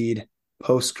succeed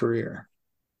post career?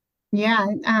 Yeah.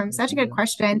 Such a good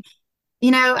question.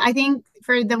 I think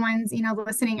for the ones,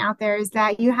 listening out there is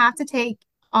that you have to take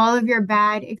all of your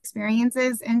bad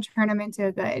experiences and turn them into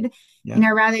a good. Yeah.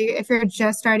 Rather if you're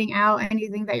just starting out and you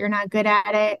think that you're not good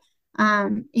at it,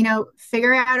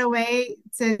 figure out a way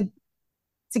to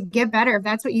get better if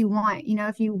that's what you want.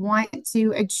 If you want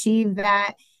to achieve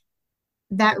that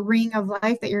ring of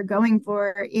life that you're going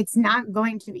for, it's not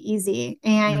going to be easy.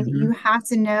 And you Mm-hmm. have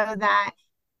to know that,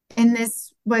 and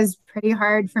this was pretty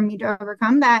hard for me to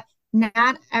overcome, that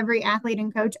not every athlete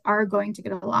and coach are going to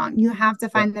get along. You have to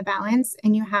Yeah. find the balance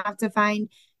and you have to find,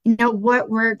 what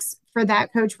works for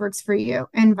that coach works for you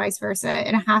and vice versa.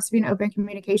 It has to be an open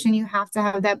communication. You have to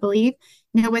have that belief,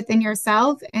 within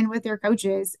yourself and with your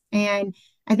coaches. And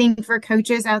I think for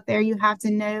coaches out there, you have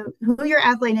to know who your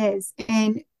athlete is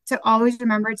and to always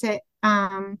remember to,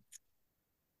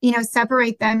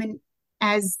 separate them and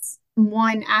as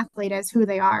one athlete as who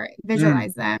they are, Mm.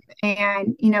 visualize them,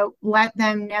 and let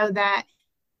them know that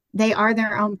they are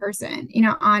their own person,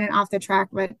 on and off the track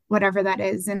with whatever that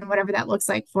is and whatever that looks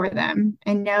like for them,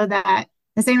 and know that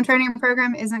the same training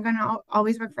program isn't going to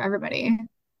always work for everybody.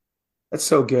 That's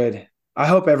so good. I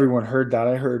hope everyone heard that.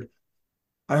 I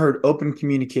heard open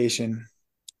communication,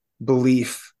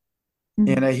 belief,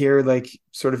 and I hear like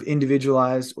sort of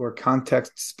individualized or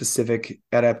context specific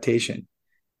adaptation.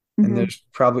 And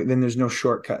Mm-hmm. there's no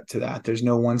shortcut to that. There's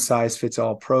no one size fits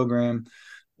all program.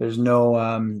 There's no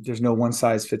one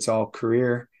size fits all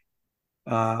career.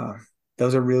 Uh,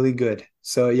 those are really good.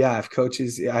 So yeah, if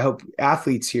coaches, I hope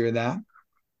athletes hear that,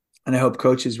 and I hope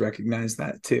coaches recognize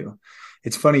that too.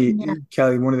 It's funny, Yeah.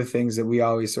 Kelly. One of the things that we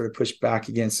always sort of push back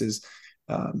against is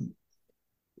um,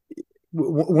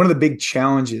 one of the big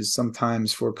challenges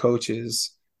sometimes for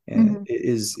coaches Mm-hmm.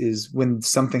 is when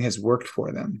something has worked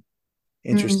for them,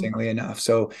 Mm-hmm. interestingly enough.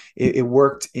 So it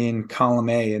worked in column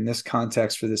A in this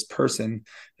context for this person.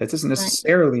 That doesn't Right.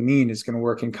 necessarily mean it's going to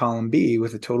work in column B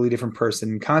with a totally different person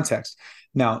and context.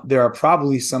 Now, there are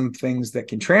probably some things that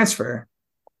can transfer,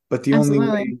 but the only way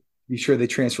Absolutely. to be sure they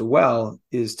transfer well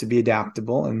is to be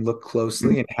adaptable and look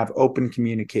closely and have open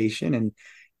communication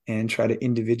and try to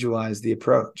individualize the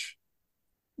approach.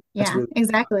 That's Yeah, really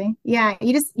exactly. Yeah,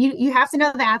 you have to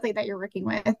know the athlete that you're working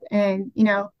with, and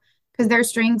because their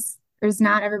strengths is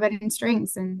not everybody's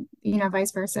strengths, and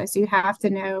vice versa. So you have to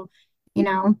know, you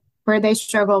know, where they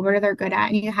struggle, what are they good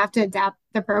at, and you have to adapt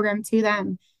the program to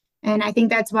them. And I think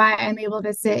that's why I'm able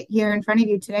to sit here in front of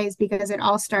you today, is because it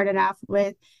all started off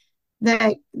with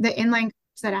the inline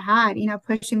coach that I had,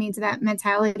 pushing me to that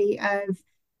mentality of,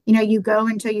 you go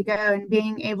until you go, and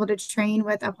being able to train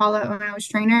with Apollo Ono's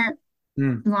trainer.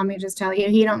 mm. Let me just tell you,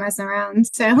 he don't mess around.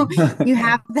 So you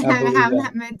have to I believe have that.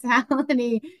 that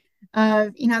mentality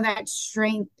of, that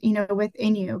strength,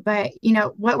 within you. But,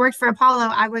 what worked for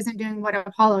Apollo, I wasn't doing what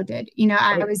Apollo did.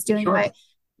 I Right. was doing Sure. what,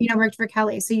 worked for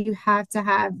Kelly. So you have to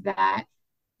have that,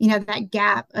 that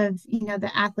gap of,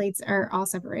 the athletes are all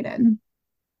separated.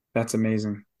 That's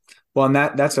amazing. Well, and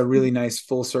that's a really nice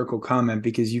full circle comment,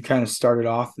 because you kind of started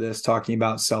off this talking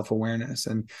about self-awareness,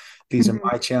 and these are Hmm.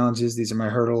 my challenges, these are my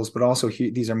hurdles, but also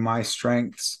these are my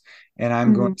strengths. And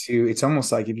I'm going Hmm. to, it's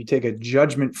almost like if you take a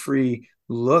judgment-free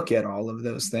look at all of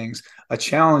those things, a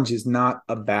challenge is not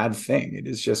a bad thing. It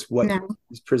is just what No.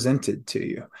 is presented to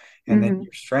you. And then Hmm.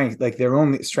 your strength, like their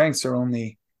only strengths are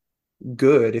only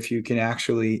good if you can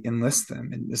actually enlist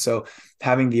them. And so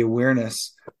having the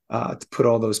awareness to put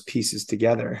all those pieces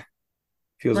together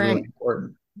feels really Right.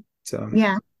 important. So,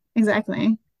 Yeah,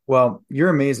 exactly. well, you're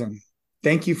amazing.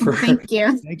 Thank you for Well, thank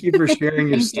you. thank you for sharing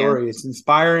your Thank you. story. It's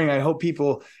inspiring. I hope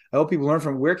people learn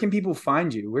from. Where can people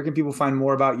find you? Where can people find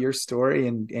more about your story,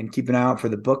 and keep an eye out for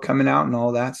the book coming out and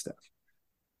all that stuff?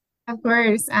 Of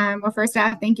course. Well, first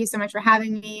off, thank you so much for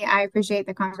having me. I appreciate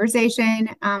the conversation.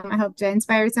 I hope to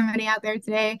inspire somebody out there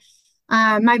today.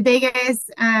 My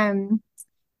biggest, I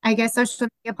guess, social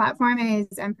media platform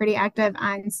is I'm pretty active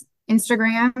on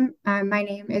Instagram. My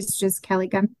name is just Kelly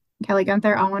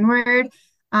Gunther, all one word.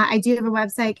 I do have a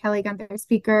website,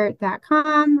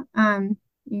 kellyguntherspeaker.com.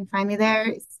 You can find me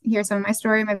there, hear some of my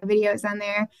story, my videos on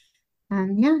there.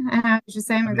 Yeah, and I was just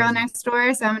saying, I'm a girl Amazing. next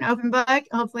door, so I'm an open book.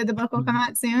 Hopefully, the book will come Mhm.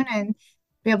 out soon and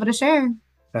be able to share.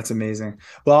 That's amazing.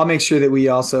 Well, I'll make sure that we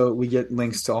get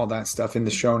links to all that stuff in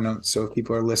the show notes, so if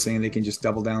people are listening, they can just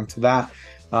double down to that.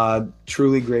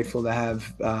 Truly grateful to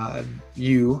have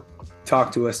you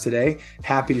talk to us today.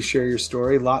 Happy to share your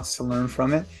story. Lots to learn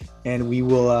from it, and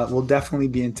we'll definitely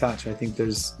be in touch. I think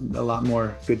there's a lot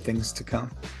more good things to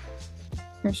come.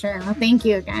 For sure. Well, thank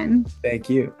you again. Thank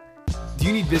you. Do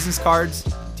you need business cards?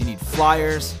 Do you need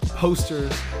flyers,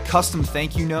 posters, custom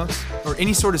thank you notes, or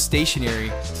any sort of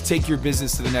stationery to take your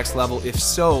business to the next level? If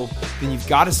so, then you've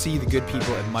got to see the good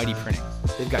people at Mighty Printing.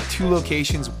 They've got 2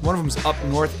 locations. One of them's up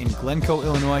north in Glencoe,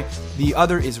 Illinois. The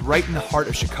other is right in the heart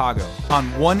of Chicago on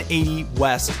 180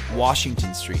 West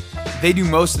Washington Street. They do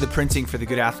most of the printing for the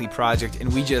Good Athlete Project,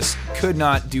 and we just could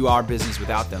not do our business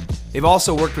without them. They've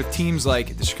also worked with teams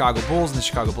like the Chicago Bulls and the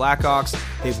Chicago Blackhawks.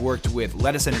 They've worked with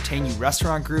Let Us Entertain You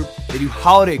Restaurant Group. They do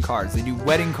holiday cards. They do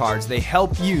wedding cards. They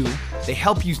help you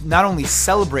not only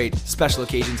celebrate special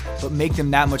occasions, but make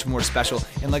them that much more special.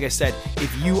 And like I said,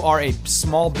 if you are a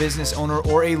small business owner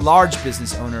or a large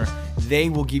business owner, they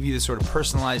will give you the sort of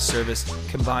personalized service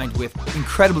combined with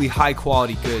incredibly high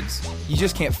quality goods. You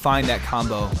just can't find that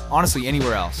combo, honestly,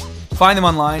 anywhere else. Find them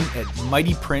online at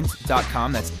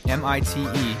mightyprint.com. That's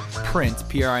M-I-T-E print,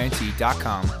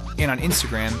 P-R-I-N-T.com. And on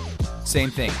Instagram, same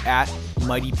thing, at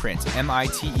mightyprint,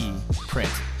 M-I-T-E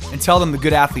print. And tell them the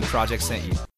Good Athlete Project sent you.